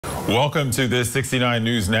Welcome to this 69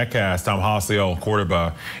 News Netcast. I'm Hasiel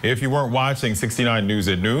Cordoba. If you weren't watching 69 News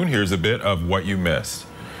at noon, here's a bit of what you missed.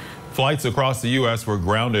 Flights across the U.S. were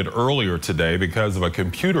grounded earlier today because of a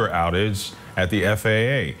computer outage at the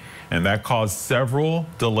FAA, and that caused several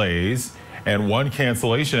delays and one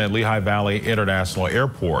cancellation at Lehigh Valley International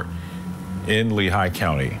Airport in Lehigh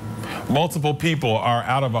County. Multiple people are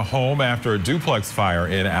out of a home after a duplex fire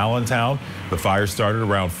in Allentown. The fire started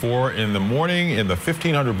around 4 in the morning in the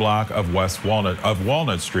 1500 block of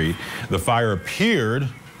Walnut Street. The fire appeared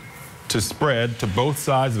to spread to both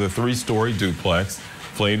sides of the three-story duplex.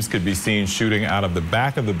 Flames could be seen shooting out of the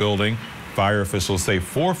back of the building. Fire officials say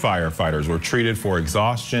 4 firefighters were treated for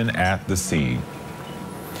exhaustion at the scene.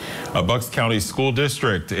 A Bucks County school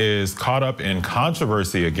district is caught up in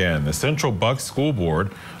controversy again. The Central Bucks School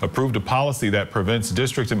Board approved a policy that prevents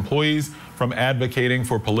district employees from advocating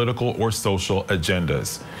for political or social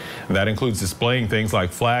agendas. And that includes displaying things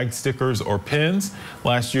like flag stickers or pins.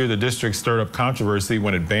 Last year, the district stirred up controversy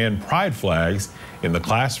when it banned pride flags in the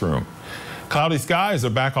classroom. Cloudy skies are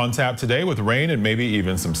back on tap today with rain and maybe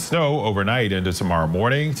even some snow overnight into tomorrow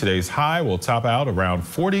morning. Today's high will top out around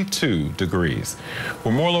 42 degrees.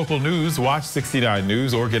 For more local news, watch 69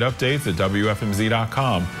 News or get updates at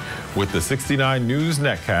WFMZ.com. With the 69 News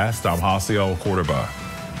Netcast, I'm Hasiel Cordoba.